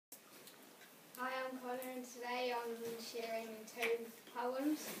sharing two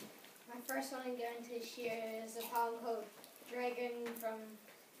poems. My first one I'm going to share is a poem called Dragon from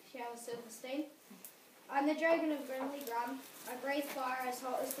Shel Silverstein. I'm the dragon of Brimley Grum. I breathe fire as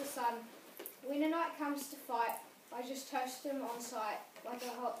hot as the sun. When a knight comes to fight, I just toast him on sight like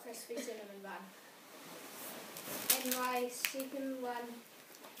a hot crispy cinnamon bun. And my second one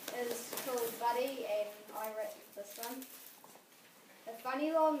is called Buddy, and I wrote this one. A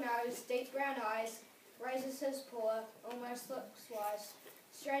funny long nose, deep brown eyes, raises his paw, almost looks wise.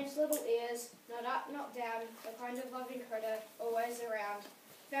 Strange little ears, not up, not down, the kind of loving critter, always around.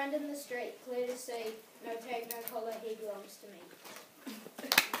 Found in the street, clear to see, no tag, no collar, he belongs to me.